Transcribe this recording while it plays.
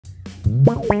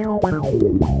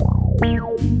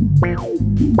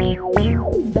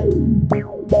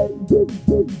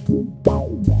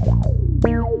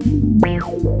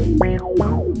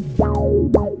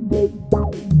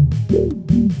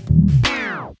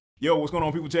Yo, what's going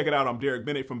on, people? Check it out. I'm Derek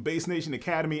Bennett from Bass Nation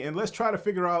Academy, and let's try to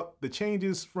figure out the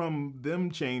changes from them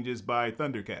changes by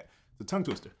Thundercat. It's a tongue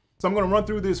twister. So I'm going to run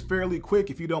through this fairly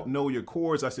quick. If you don't know your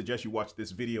chords, I suggest you watch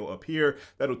this video up here.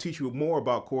 That'll teach you more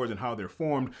about chords and how they're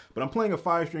formed. But I'm playing a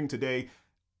 5-string today.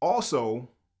 Also,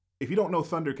 if you don't know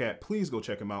Thundercat, please go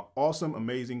check him out. Awesome,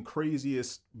 amazing,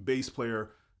 craziest bass player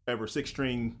ever.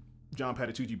 6-string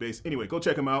𝗕𝗀𝘂𝗰𝗁 bass. Anyway, go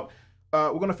check him out.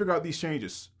 We're going to figure out these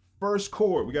changes. First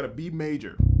chord, we got a B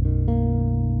major.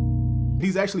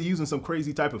 He's actually using some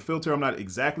crazy type of filter. I'm not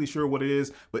exactly sure what it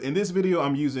is, but in this video,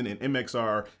 I'm using an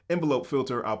MXR envelope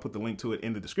filter. I'll put the link to it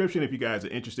in the description if you guys are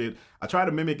interested. I try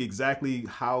to mimic exactly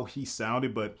how he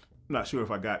sounded, but I'm not sure if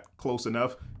I got close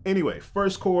enough. Anyway,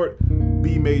 first chord,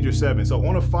 B major 7. So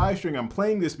on a 5-string, I'm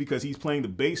playing this because he's playing the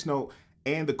bass note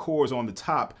and the chords on the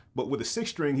top, but with a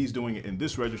 6-string, he's doing it in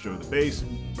this register of the bass.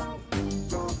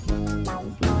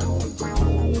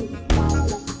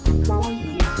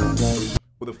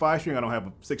 With a 5-string, I don't have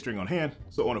a 6-string on hand.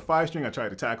 So on a 5-string, I try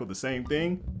to tackle the same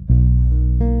thing.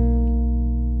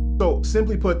 So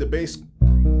simply put, the bass,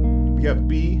 we have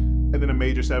B and then a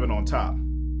major 7 on top.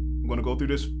 I'm gonna go through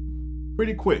this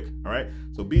pretty quick, all right?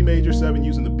 So B major 7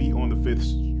 using the B on the 5th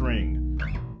string.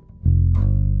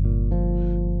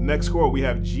 Next chord, we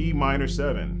have G minor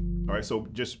 7. All right, so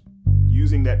just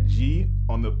using that G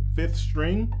on the 5th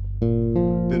string,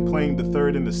 then playing the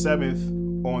 3rd and the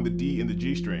 7th on the D and the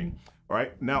G string. All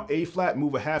right, now A flat,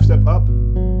 move a half step up,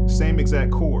 same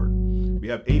exact chord. We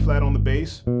have A flat on the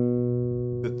bass,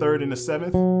 the 3rd and the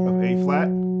 7th of A flat,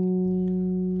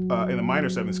 and the minor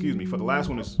 7, excuse me. For the last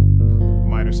one is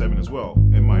minor 7 as well,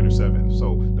 and minor 7.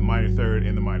 So the minor 3rd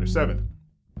and the minor 7th.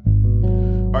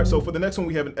 All right, so for the next one,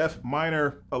 we have an F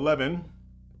minor 11.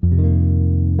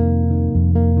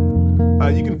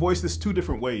 You can voice this 2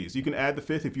 different ways. You can add the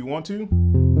 5th if you want to.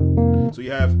 So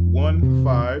you have 1,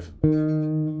 5,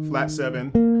 flat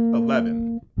 7,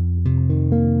 11.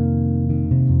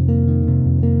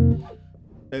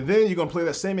 And then you're gonna play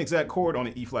that same exact chord on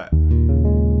an E flat.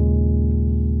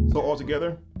 So all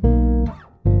together.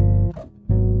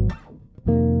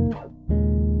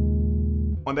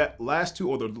 On that last 2,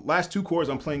 or the last 2 chords,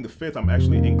 I'm playing the 5th. I'm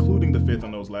actually including the 5th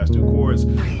on those last 2 chords.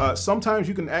 Sometimes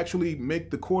you can actually make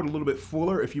the chord a little bit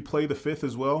fuller if you play the 5th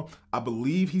as well. I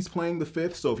believe he's playing the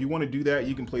 5th, so if you want to do that,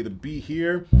 you can play the B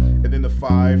here, and then the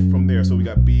 5 from there. So we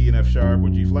got B and F sharp or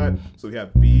G flat. So we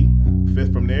have B,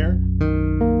 5th from there.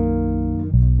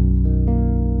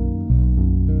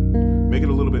 Make it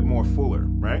a little bit more fuller,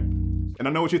 right? And I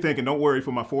know what you're thinking. Don't worry,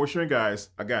 for my 4-string guys,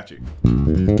 I got you.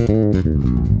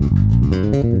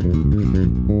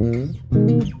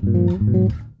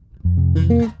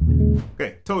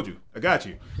 Okay, told you, I got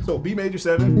you. So B major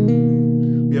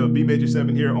 7, we have a B major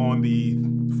 7 here on the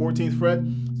 14th fret.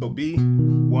 So B,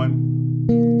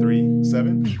 1, 3,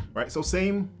 7, right? So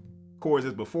same chords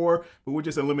as before, but we're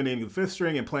just eliminating the 5th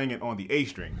string and playing it on the A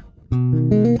string.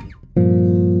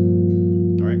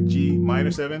 All right, G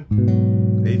minor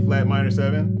 7, A flat minor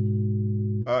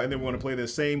 7, and then we're gonna play the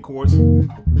same chords.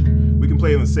 We can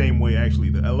play in the same way, actually.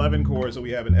 The 11 chords, so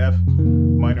we have an F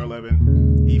minor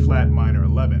 11, E flat minor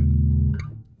 11.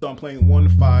 So I'm playing 1,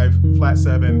 5, flat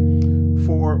 7,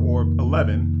 4, or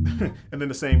 11, and then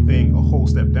the same thing, a whole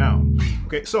step down.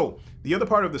 Okay, so the other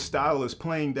part of the style is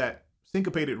playing that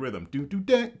syncopated rhythm. Do do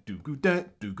da, do go da,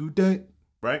 do go da,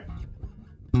 right?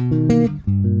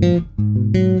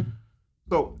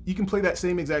 So you can play that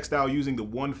same exact style using the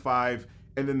 1, 5,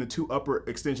 and then the 2 upper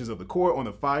extensions of the chord on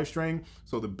the 5-string.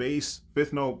 So the bass,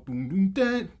 5th note,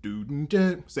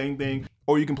 same thing.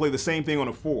 Or you can play the same thing on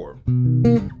a 4.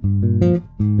 You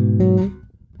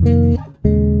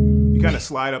kind of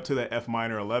slide up to that F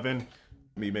minor 11. Let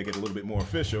me make it a little bit more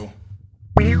official.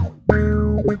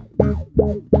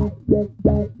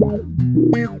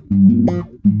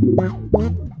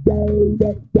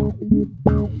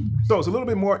 So it's a little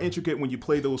bit more intricate when you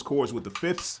play those chords with the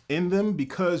 5ths in them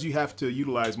because you have to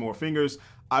utilize more fingers.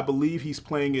 I believe he's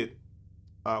playing it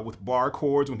with bar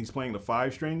chords when he's playing the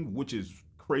 5-string, which is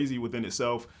crazy within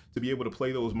itself to be able to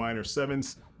play those minor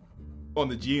 7s on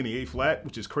the G and the A flat,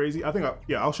 which is crazy. I think,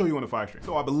 yeah, I'll show you on the 5-string.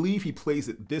 So I believe he plays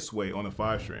it this way on the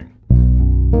 5-string.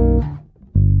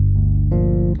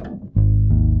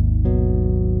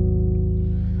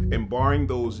 And barring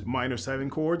those minor 7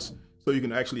 chords, so you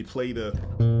can actually play the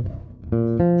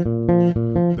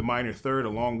minor 3rd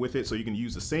along with it. So you can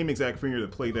use the same exact finger to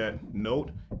play that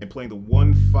note and playing the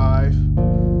 1, 5,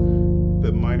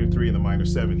 the minor 3 and the minor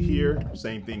 7 here,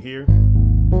 same thing here,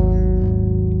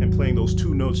 and playing those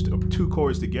two notes, two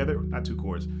chords together, not two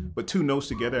chords, but two notes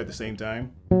together at the same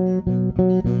time.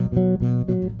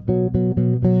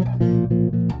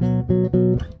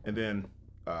 And then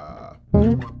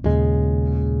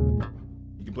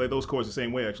you can play those chords the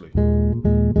same way actually.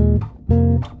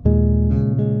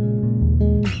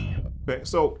 Okay,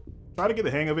 so try to get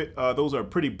the hang of it. Those are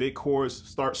pretty big chords.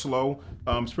 Start slow.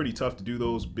 It's pretty tough to do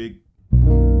those big,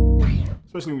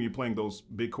 especially when you're playing those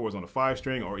big chords on a 5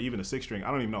 string or even a 6 string.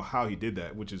 I don't even know how he did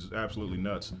that, which is absolutely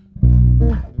nuts.